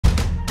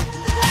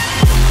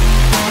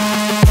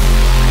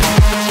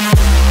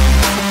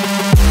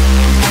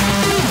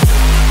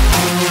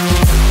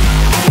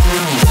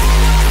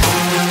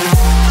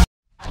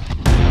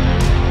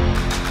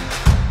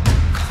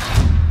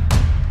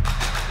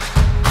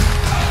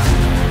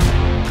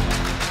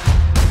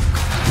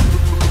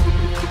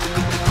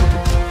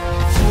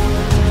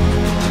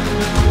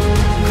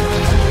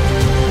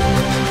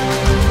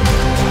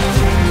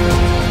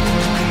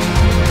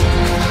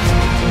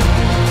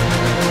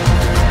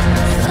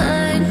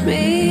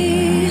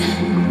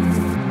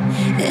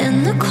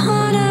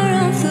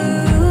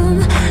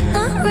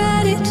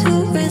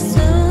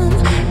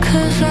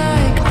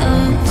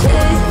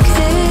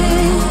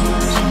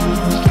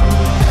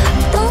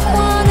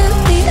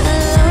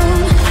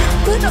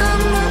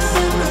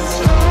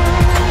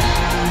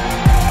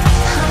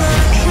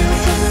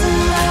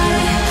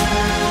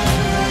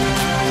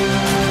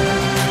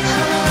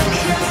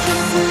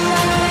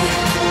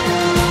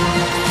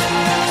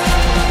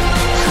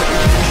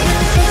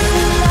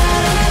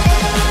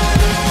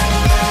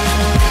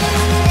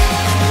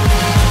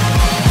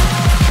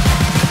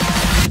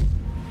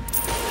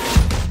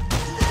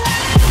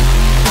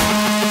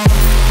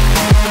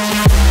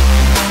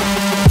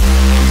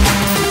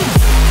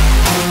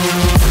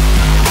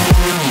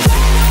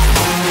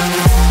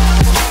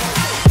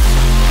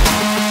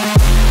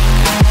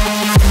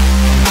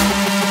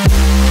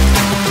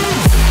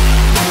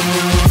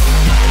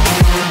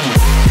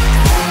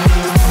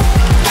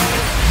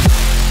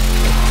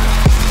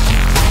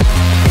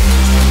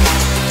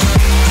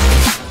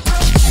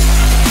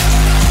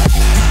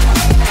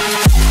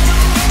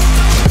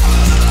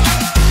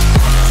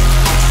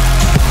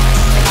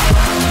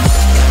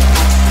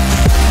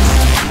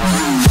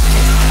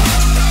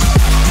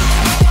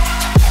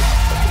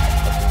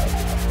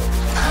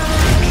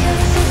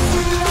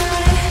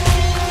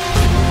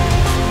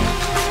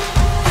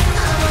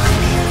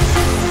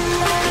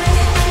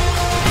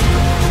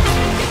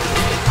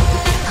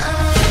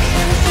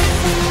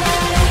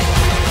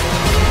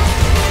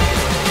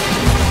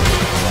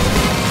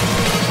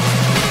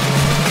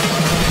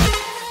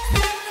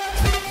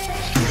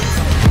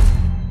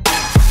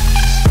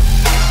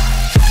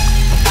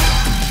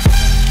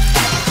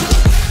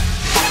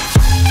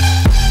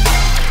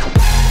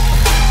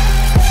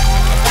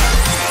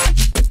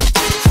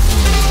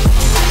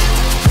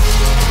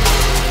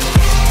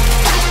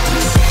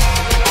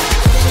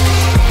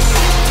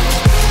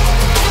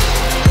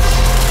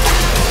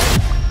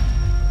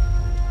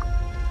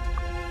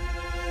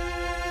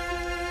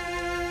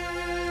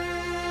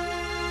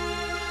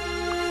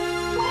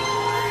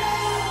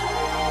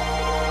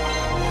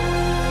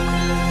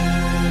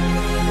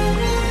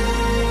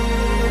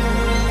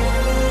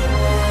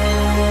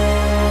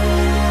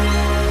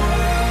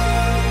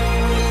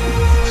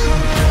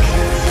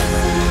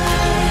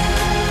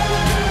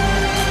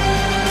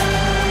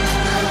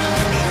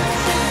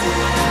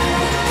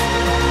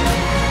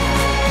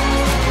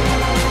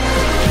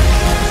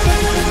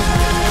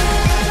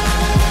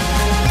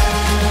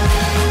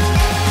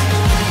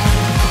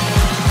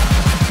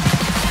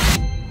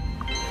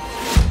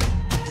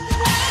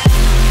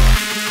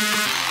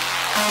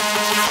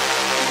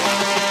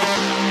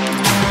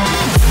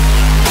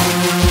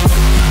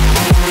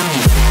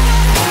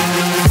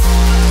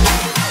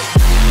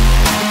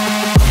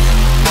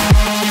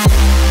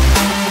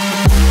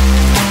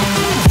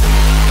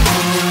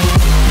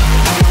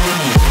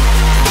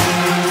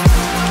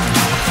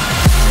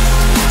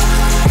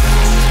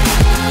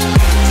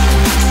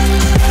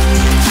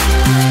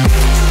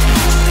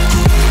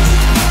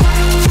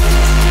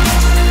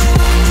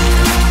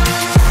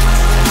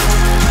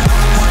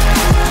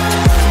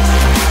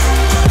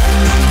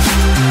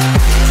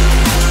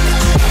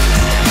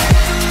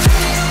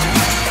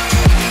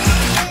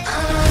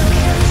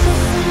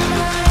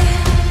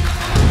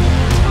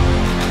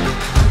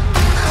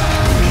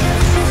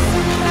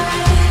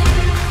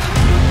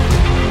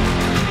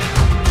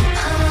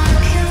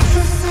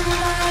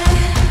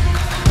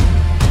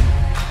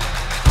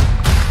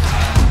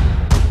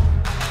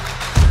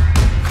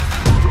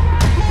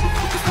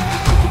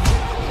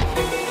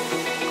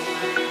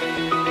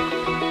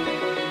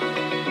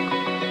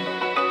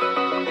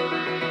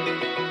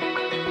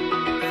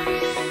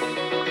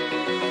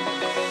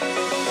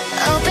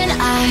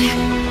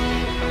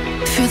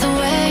Feel the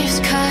waves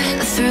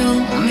cut through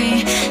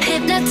me,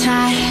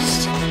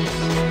 hypnotized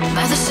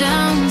by the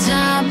sounds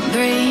I'm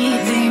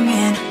breathing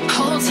in.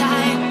 Hold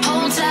tight,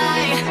 hold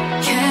tight,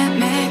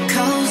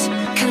 chemicals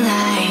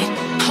collide.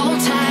 Hold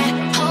tight,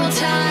 hold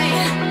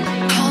tight,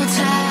 hold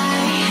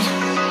tight.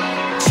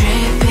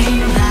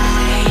 Dripping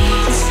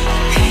lights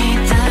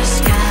paint the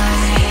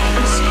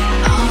skies,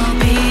 all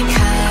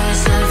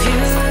because of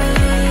you.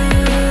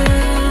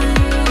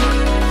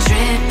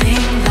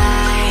 Dripping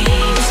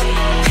lights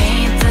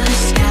paint the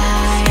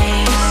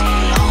skies,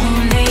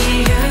 only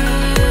you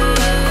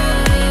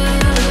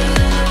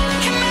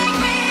can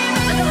make me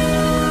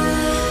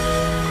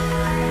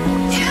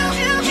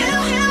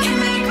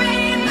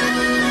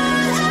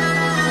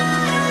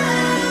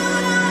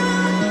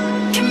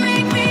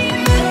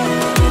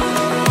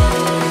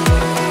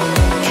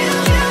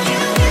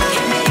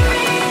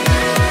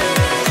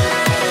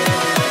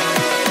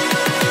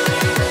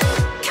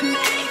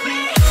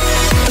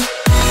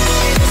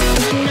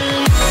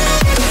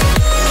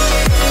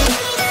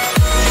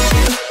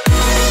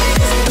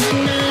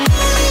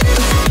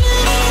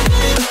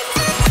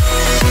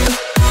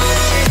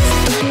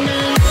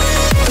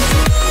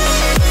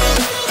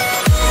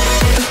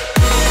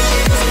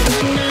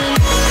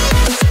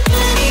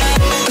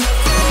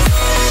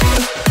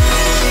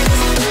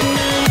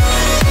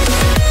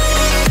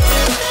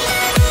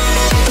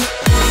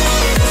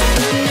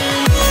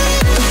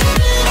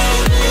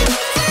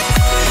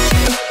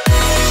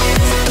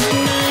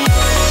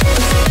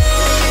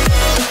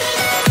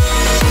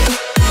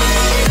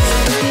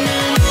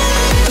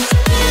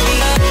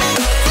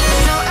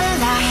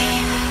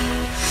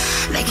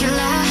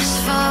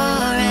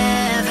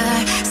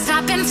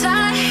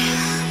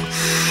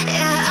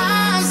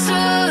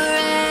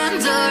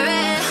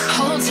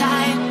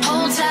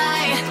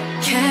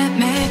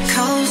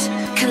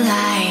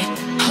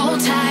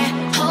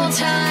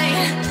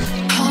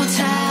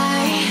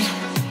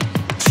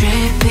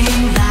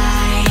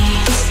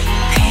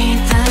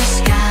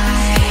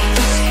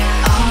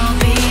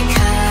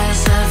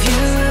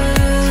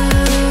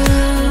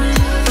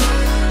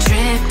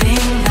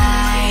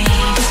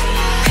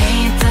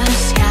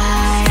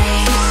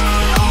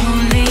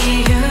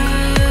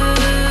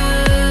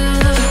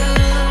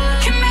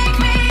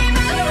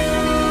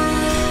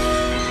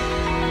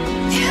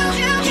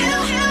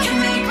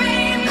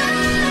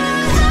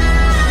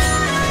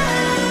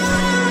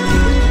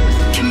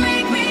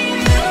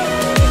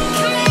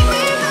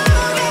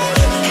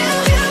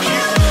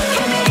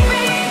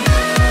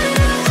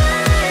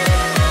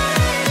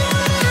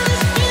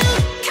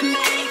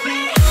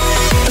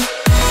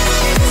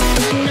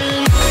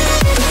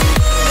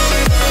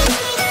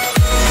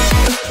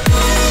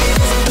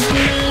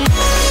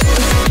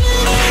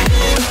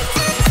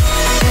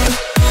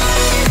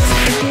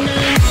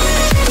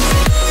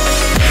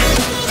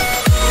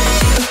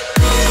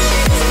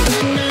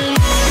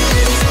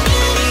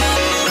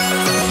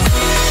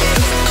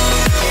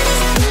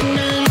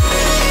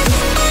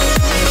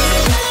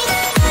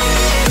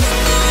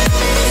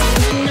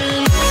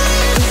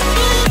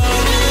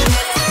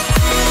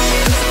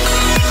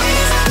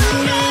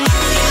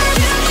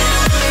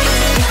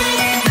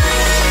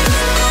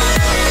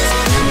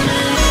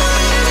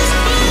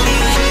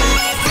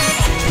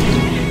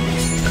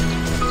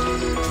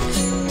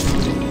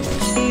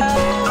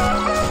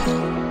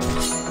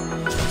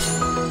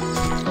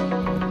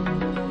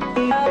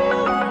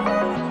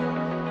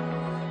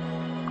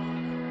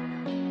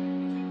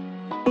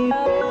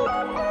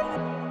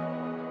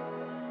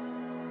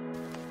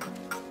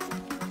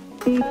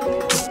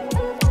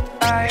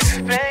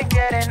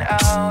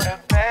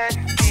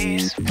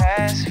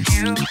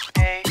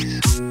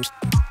days.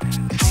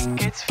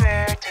 Think it's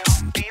fair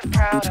to be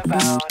proud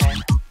about it.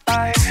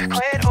 I've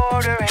quit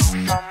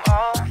ordering from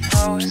all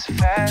those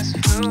fast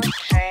food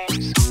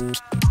chains.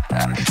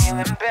 I'm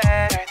feeling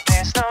better,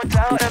 there's no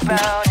doubt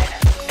about it.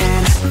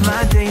 And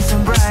my days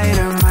are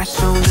brighter, my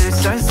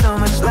shoulders are so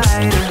much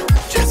lighter.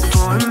 Just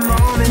for a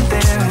moment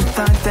there, I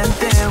thought that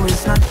there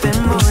was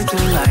nothing more to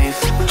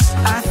life.